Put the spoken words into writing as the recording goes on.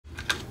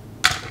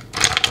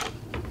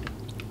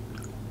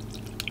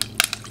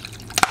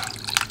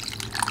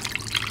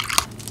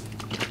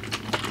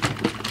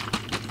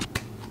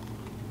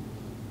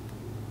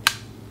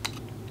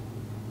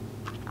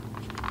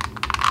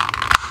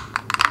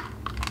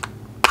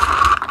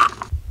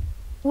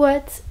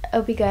What's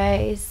up, you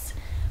guys?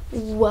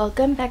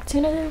 Welcome back to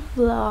another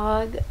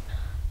vlog.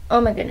 Oh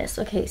my goodness.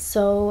 Okay,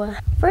 so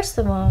first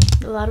of all,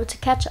 a lot to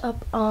catch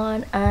up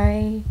on.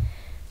 I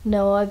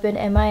know I've been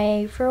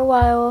MIA for a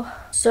while,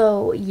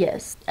 so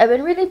yes, I've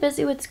been really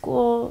busy with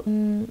school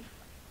and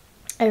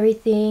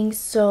everything,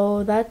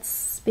 so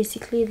that's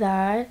basically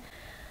that.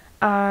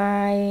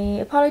 I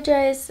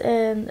apologize,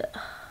 and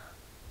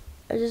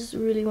I just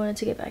really wanted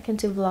to get back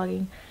into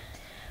vlogging,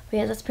 but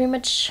yeah, that's pretty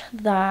much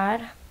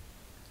that.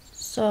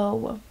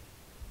 So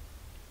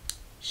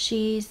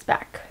she's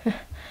back.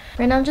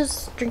 Right now I'm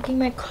just drinking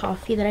my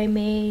coffee that I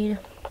made.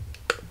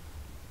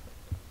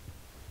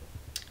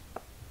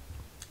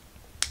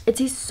 It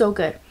tastes so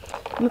good.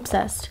 I'm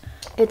obsessed.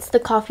 It's the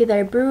coffee that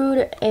I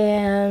brewed,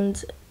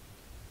 and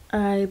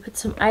I put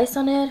some ice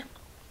on it.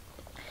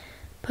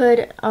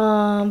 Put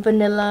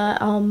vanilla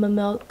almond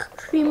milk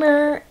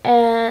creamer,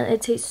 and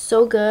it tastes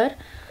so good.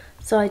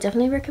 So I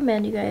definitely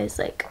recommend you guys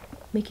like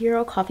make your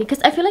own coffee,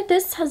 because I feel like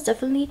this has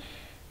definitely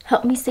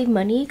helped me save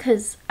money,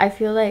 because I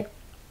feel like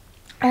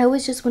I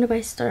always just want to buy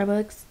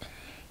Starbucks.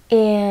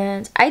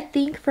 And I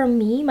think for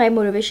me, my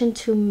motivation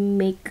to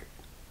make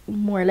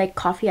more like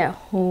coffee at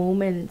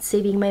home and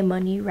saving my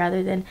money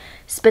rather than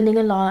spending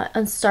a lot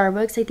on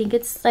Starbucks, I think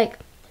it's like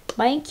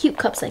buying cute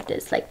cups like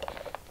this. Like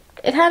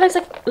it kind of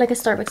looks like a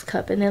Starbucks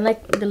cup, and then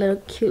like the little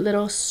cute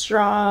little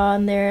straw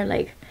on there.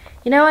 Like,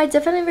 you know, I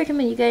definitely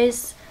recommend you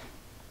guys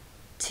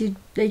to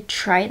like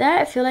try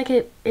that. I feel like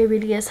it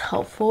really is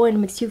helpful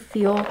and makes you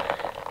feel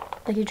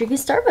like you're drinking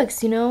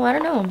Starbucks, you know? I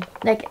don't know.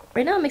 Like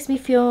right now it makes me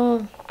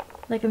feel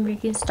like I'm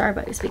drinking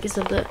Starbucks because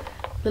of the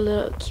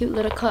little cute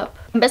little cup.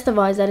 And best of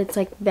all is that it's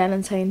like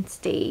Valentine's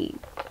Day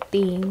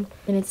theme,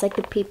 and it's like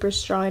the paper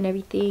straw and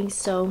everything.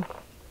 So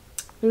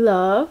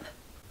love.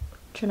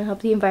 Trying to help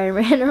the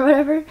environment or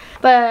whatever.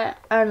 But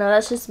I don't know,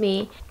 that's just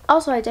me.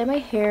 Also, I dyed my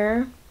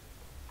hair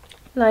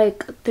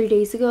like 3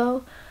 days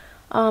ago.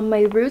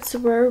 My roots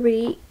were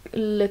already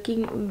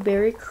looking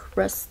very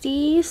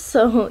crusty,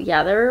 so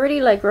yeah, they're already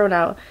like grown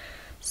out.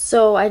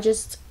 So I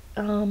just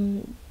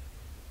dyed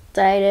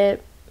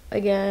it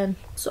again.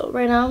 So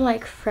right now I'm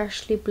like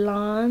freshly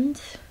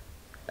blonde.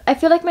 I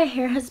feel like my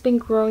hair has been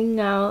growing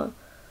out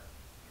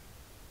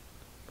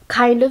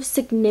kind of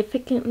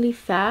significantly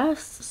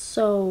fast,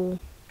 so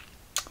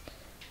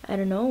I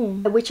don't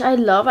know, which I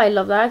love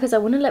that, because I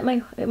want to let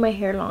my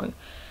hair long,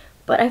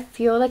 but I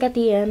feel like at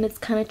the end it's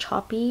kind of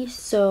choppy,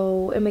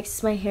 so it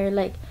makes my hair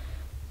like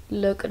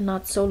look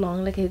not so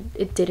long, like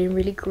it didn't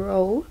really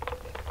grow.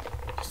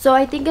 So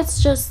I think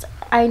it's just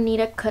I need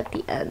to cut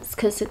the ends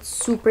because it's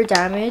super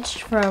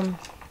damaged from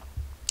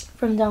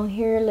down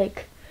here.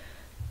 Like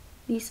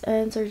these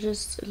ends are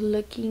just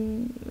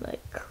looking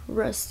like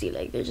rusty,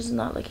 like they're just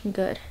not looking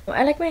good.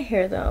 I like my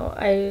hair though.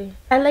 I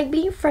like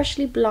being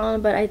freshly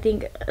blonde, but I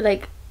think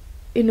like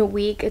in a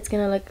week it's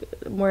gonna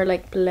look more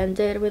like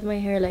blended with my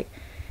hair, like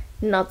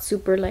not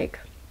super like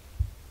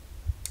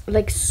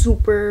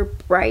super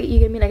bright, you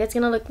get me? Like it's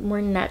gonna look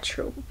more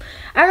natural.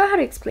 I don't know how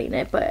to explain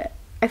it, but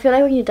I feel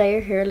like when you dye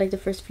your hair like the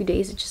first few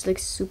days, it just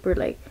looks super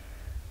like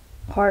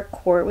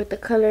hardcore with the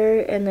color,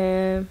 and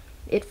then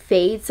it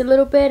fades a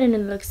little bit and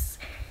it looks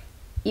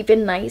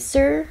even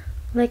nicer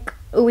like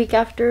a week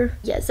after.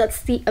 Yes,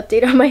 that's the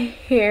update on my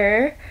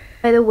hair.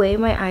 By the way,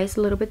 my eye is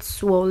a little bit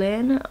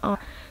swollen,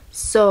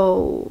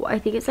 so I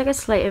think it's like a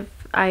slight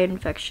eye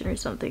infection or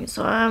something,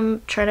 so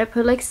I'm trying to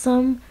put like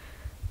some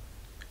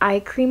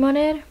eye cream on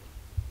it.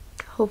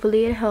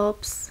 Hopefully it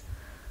helps.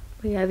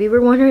 But yeah, if you were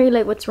wondering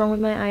like what's wrong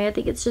with my eye, I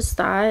think it's just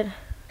that.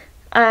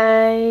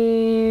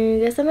 I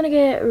guess I'm gonna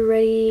get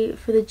ready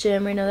for the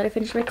gym right now that I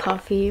finished my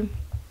coffee,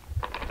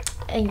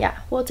 and yeah,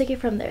 we'll take it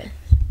from there.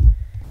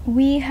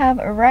 We have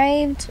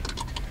arrived.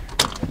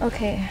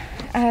 Okay,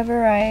 I have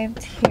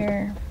arrived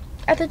here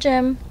at the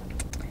gym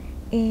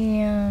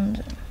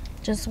and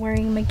just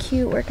wearing my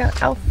cute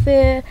workout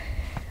outfit.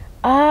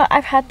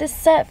 I've had this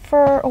set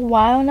for a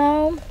while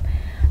now.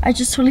 I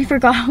just totally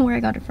forgot where I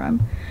got it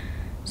from,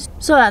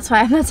 so that's why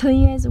I'm not telling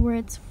you guys where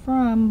it's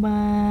from.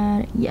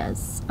 But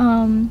yes,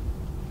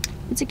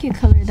 it's a cute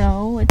color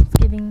though. It's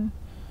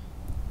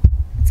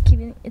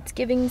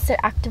giving set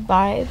active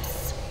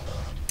vibes.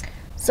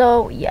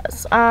 So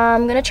yes,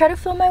 I'm gonna try to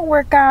film my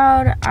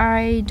workout.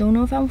 I don't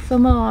know if I'll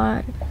film a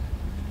lot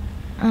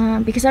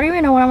because I don't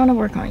even know what I want to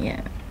work on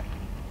yet.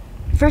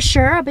 For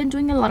sure, I've been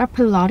doing a lot of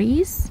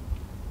Pilates,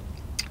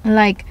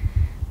 like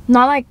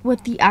not like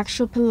with the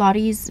actual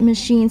Pilates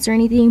machines or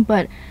anything,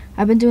 but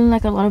I've been doing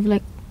like a lot of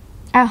like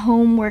at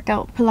home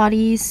workout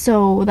Pilates.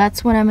 So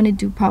that's what I'm gonna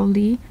do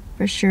probably,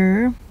 for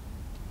sure,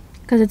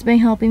 because it's been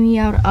helping me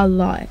out a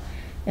lot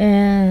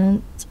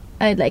and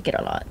I like it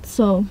a lot.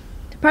 So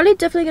probably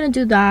definitely gonna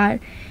do that,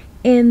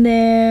 and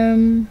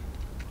then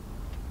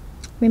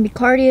maybe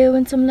cardio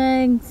and some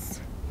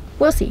legs.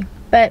 We'll see.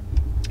 But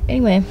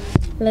anyway,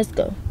 let's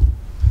go.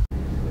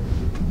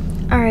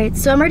 Alright,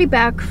 so I'm already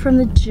back from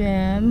the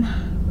gym.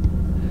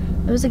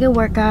 It was a good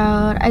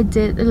workout. I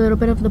did a little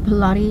bit of the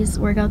Pilates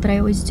workout that I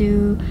always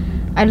do.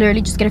 I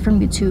literally just get it from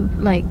YouTube.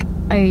 Like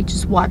I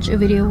just watch a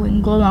video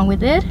and go along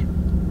with it.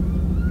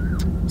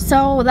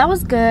 So that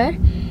was good.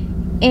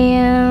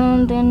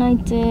 And then I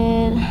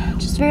did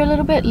just very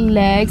little bit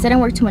legs. I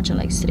didn't work too much on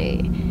legs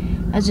today.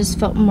 I just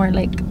felt more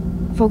like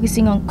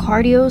focusing on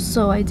cardio,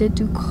 so I did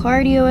do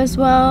cardio as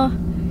well.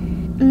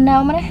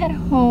 Now I'm gonna head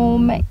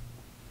home.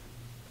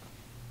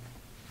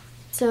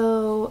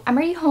 So I'm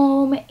already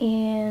home,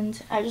 and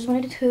I just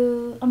wanted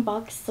to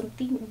unbox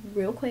something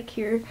real quick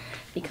here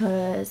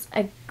because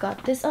I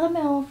got this on the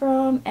mail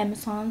from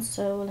Amazon.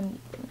 So let me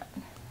bring that.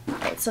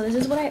 Alright, so this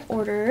is what I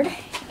ordered,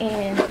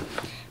 and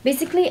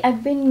basically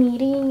I've been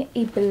needing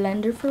a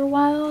blender for a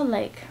while,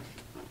 like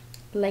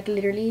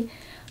literally,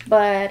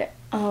 but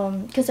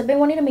because I've been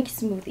wanting to make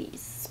smoothies,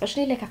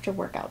 especially like after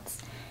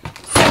workouts.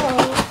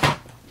 So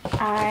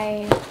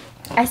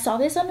I saw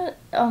this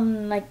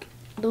on like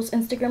those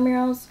Instagram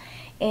reels,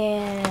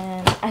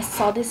 and I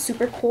saw this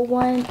super cool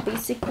one.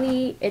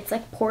 Basically it's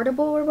like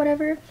portable or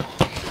whatever,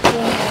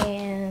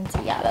 and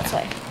yeah, that's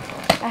why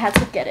I had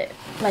to get it.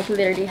 Like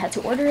literally had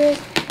to order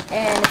it,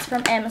 and it's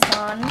from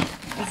Amazon,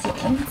 as you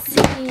can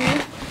see.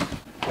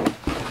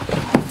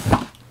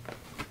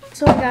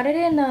 So I got it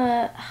in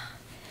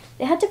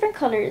they had different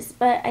colors,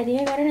 but I think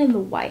I got it in the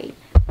white.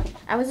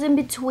 I was in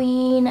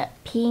between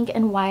pink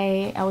and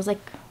white. I was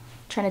like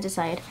trying to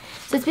decide.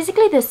 So it's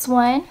basically this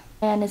one,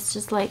 and it's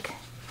just like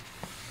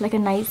a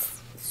nice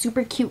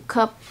super cute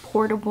cup,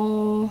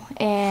 portable,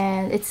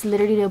 and it's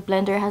literally the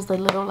blender. It has the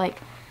little like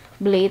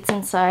blades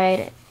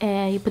inside,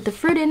 and you put the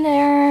fruit in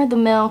there, the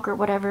milk or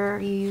whatever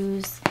you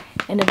use,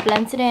 and it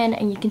blends it in,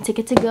 and you can take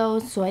it to go.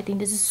 So I think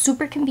this is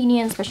super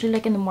convenient, especially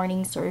like in the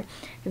mornings or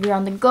if you're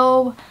on the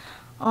go.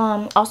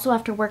 Also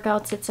after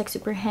workouts, it's like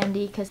super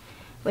handy.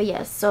 But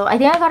yes, so I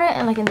think I got it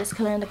in like in this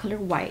color, in the color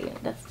white.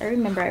 I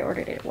remember I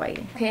ordered it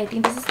white. Okay, I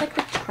think this is like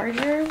the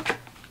charger,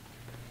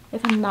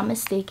 if I'm not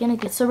mistaken.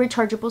 It's a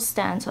rechargeable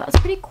stand, so that's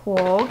pretty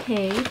cool.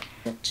 Okay,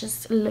 it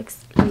just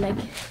looks like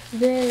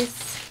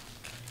this.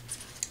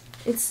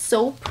 It's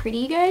so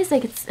pretty, guys.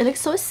 Like it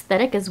looks so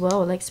aesthetic as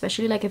well, like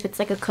especially like if it's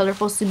like a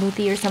colorful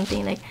smoothie or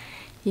something, like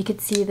you could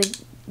see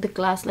the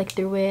glass like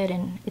through it,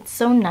 and it's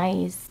so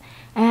nice.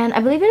 And I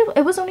believe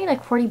it was only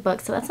like 40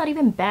 bucks, so that's not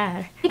even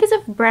bad. I think it's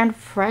a brand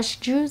Fresh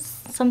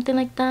Juice, something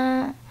like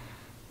that.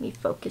 Let me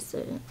focus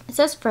it. It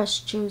says Fresh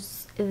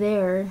Juice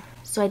there,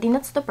 so I think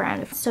that's the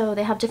brand. So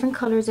they have different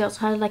colors. They also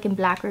have it like in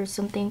black or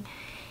something.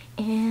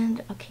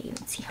 And okay,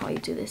 let's see how you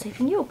do this. I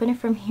think you open it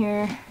from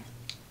here.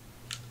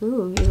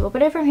 Ooh, you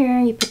open it from here,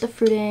 you put the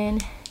fruit in,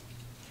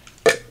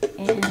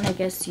 and I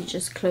guess you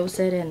just close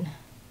it, and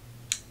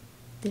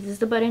this is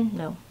the button.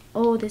 No,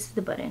 oh, this is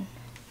the button.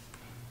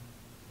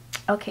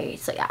 Okay,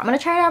 so yeah, I'm gonna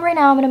try it out right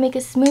now. I'm gonna make a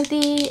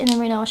smoothie, and then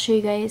right now I'll show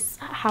you guys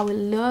how it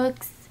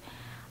looks.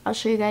 I'll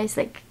show you guys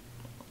like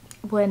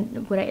what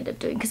I end up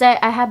doing, because I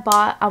had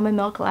bought almond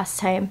milk last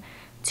time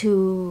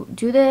to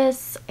do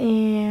this,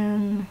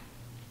 and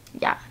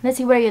yeah, let's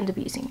see what I end up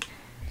using.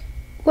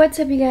 What's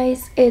up, you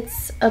guys?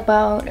 It's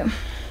about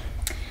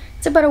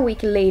a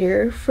week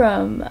later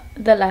from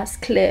the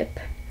last clip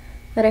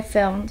that I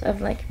filmed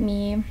of like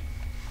me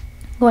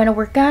going to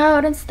work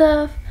out and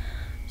stuff.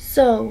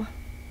 So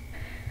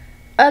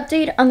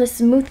update on the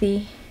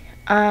smoothie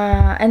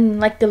and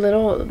like the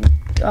little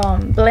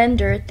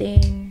blender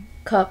thing,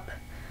 cup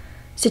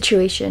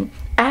situation.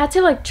 I had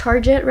to like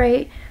charge it,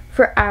 right,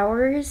 for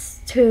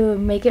hours to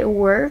make it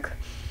work,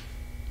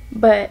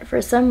 but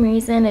for some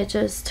reason it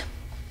just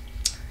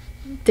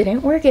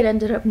didn't work. It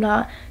ended up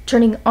not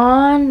turning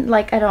on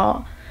like at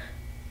all.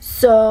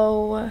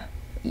 So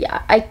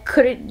yeah, I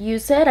couldn't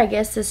use it. I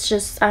guess it's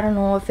just, I don't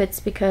know if it's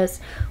because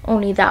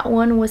only that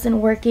one wasn't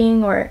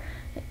working, or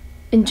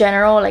in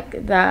general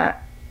like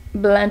that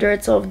blender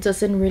itself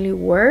doesn't really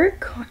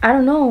work. I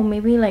don't know,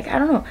 maybe like, I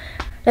don't know,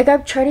 like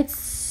I've tried it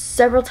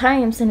several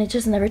times and it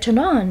just never turned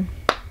on.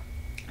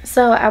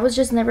 So I was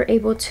just never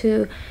able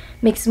to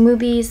make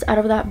smoothies out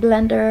of that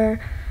blender.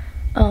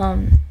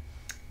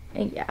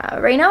 And yeah,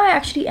 right now I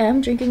actually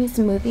am drinking a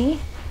smoothie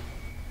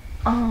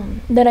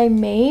that I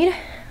made,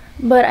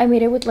 but I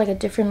made it with like a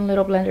different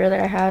little blender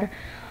that I had,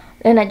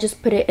 and I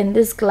just put it in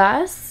this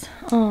glass.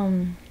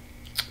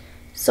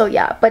 So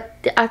yeah,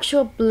 but the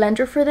actual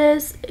blender for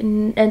this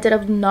ended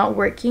up not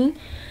working,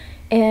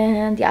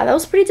 and yeah, that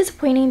was pretty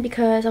disappointing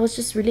because I was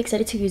just really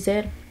excited to use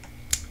it,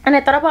 and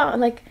I thought about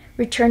like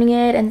returning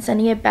it and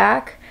sending it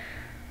back,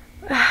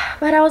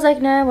 but I was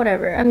like, nah,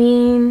 whatever. I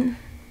mean,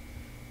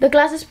 the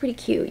glass is pretty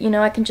cute, you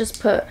know. I can just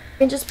put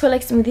like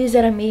smoothies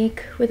that I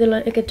make with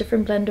like a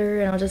different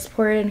blender, and I'll just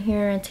pour it in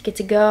here and take it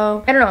to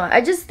go. I don't know, I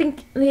just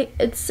think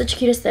it's such a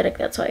cute aesthetic.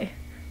 That's why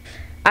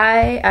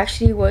I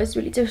actually was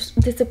really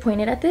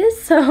disappointed at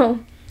this.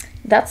 So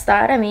that's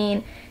that. I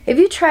mean, if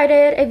you tried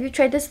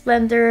this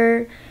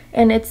blender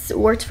and it's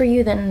worked for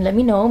you, then let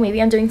me know.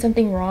 Maybe I'm doing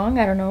something wrong,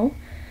 I don't know.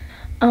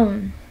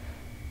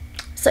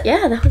 So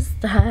yeah, that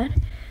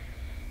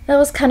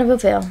was kind of a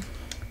fail.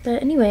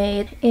 But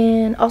anyway,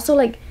 and also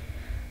like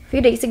a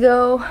few days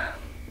ago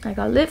I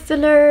got lip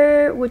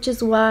filler, which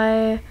is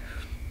why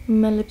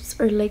my lips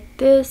are like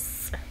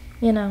this,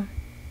 you know.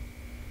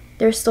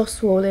 They're so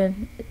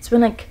swollen. It's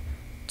been like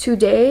 2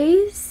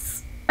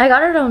 days. I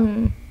got it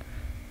on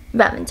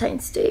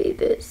Valentine's Day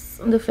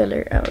the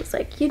filler. I was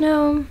like, you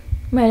know,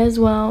 might as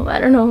well. I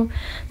don't know,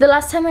 the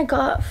last time I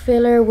got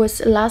filler was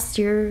last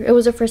year. It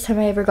was the first time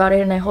I ever got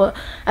it, and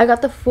I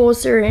got the full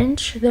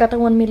syringe. I got the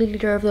 1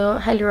 milliliter of the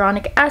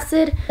hyaluronic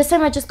acid. This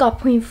time I just got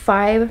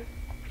 0.5,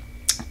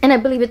 and I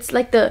believe it's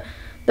like the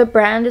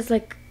brand is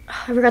like,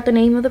 I forgot the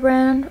name of the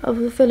brand of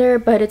the filler,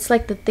 but it's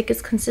like the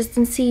thickest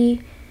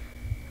consistency.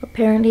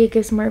 Apparently it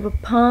gives more of a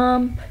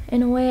pump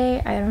in a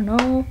way. I don't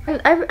know.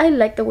 I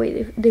like the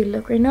way they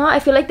look right now. I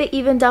feel like they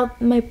evened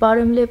out my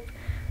bottom lip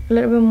a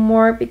little bit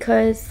more,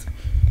 because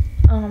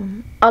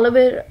all of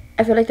it,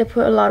 I feel like they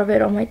put a lot of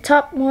it on my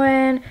top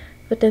one,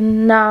 but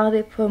then now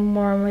they put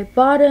more on my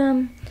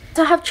bottom.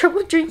 So I have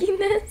trouble drinking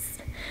this.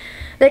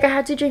 Like, I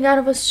had to drink out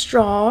of a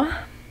straw,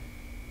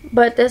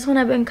 but this one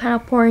I've been kind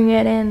of pouring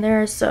it in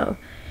there, so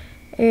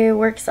it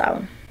works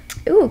out.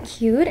 Ooh,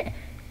 cute.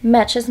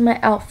 Matches my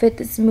outfit,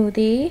 the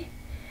smoothie.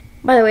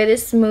 By the way,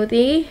 this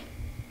smoothie,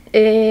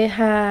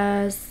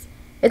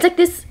 it's like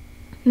this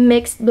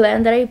mixed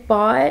blend that I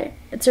bought.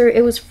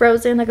 It was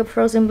frozen, like a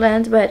frozen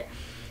blend, but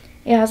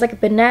it has like a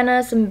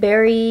banana, some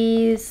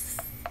berries,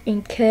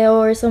 and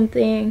kale or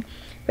something.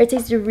 But it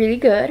tastes really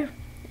good.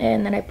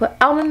 And then I put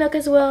almond milk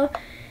as well,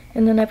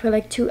 and then I put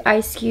like 2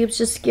 ice cubes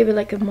just to give it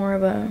like a more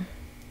of a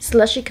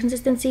slushy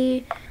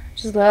consistency.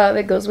 Just love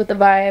it. Goes with the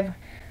vibe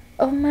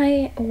of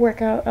my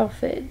workout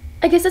outfit.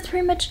 I guess that's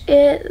pretty much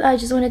it. I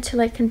just wanted to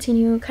like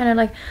continue, kind of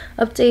like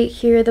update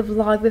here the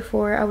vlog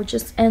before I would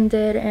just end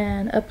it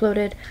and upload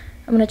it.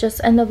 I'm gonna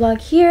just end the vlog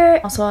here.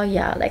 Also,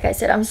 yeah, like I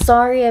said, I'm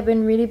sorry I've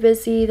been really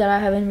busy that I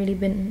haven't really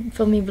been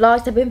filming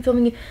vlogs. I've been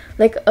filming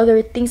like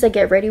other things that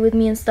get ready with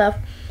me and stuff,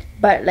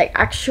 but like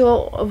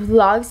actual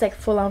vlogs, like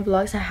full-on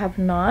vlogs, I have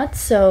not.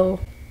 So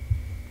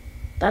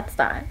that's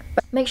that.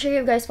 But make sure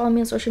you guys follow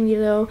me on social media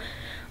though.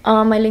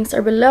 My links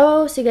are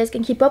below so you guys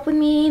can keep up with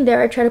me.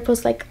 There I try to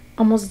post like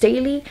almost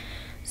daily,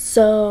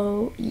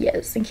 so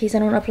yes, in case I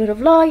don't upload a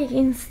vlog, you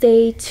can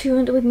stay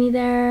tuned with me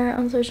there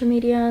on social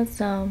media.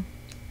 So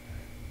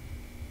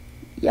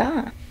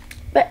yeah,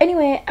 but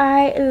anyway,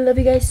 I love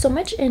you guys so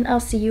much, and I'll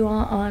see you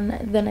all on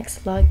the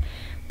next vlog.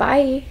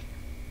 Bye.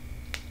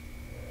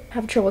 I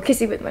have trouble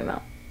kissing with my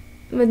mouth,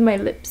 with my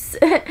lips.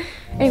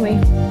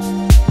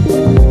 Anyway.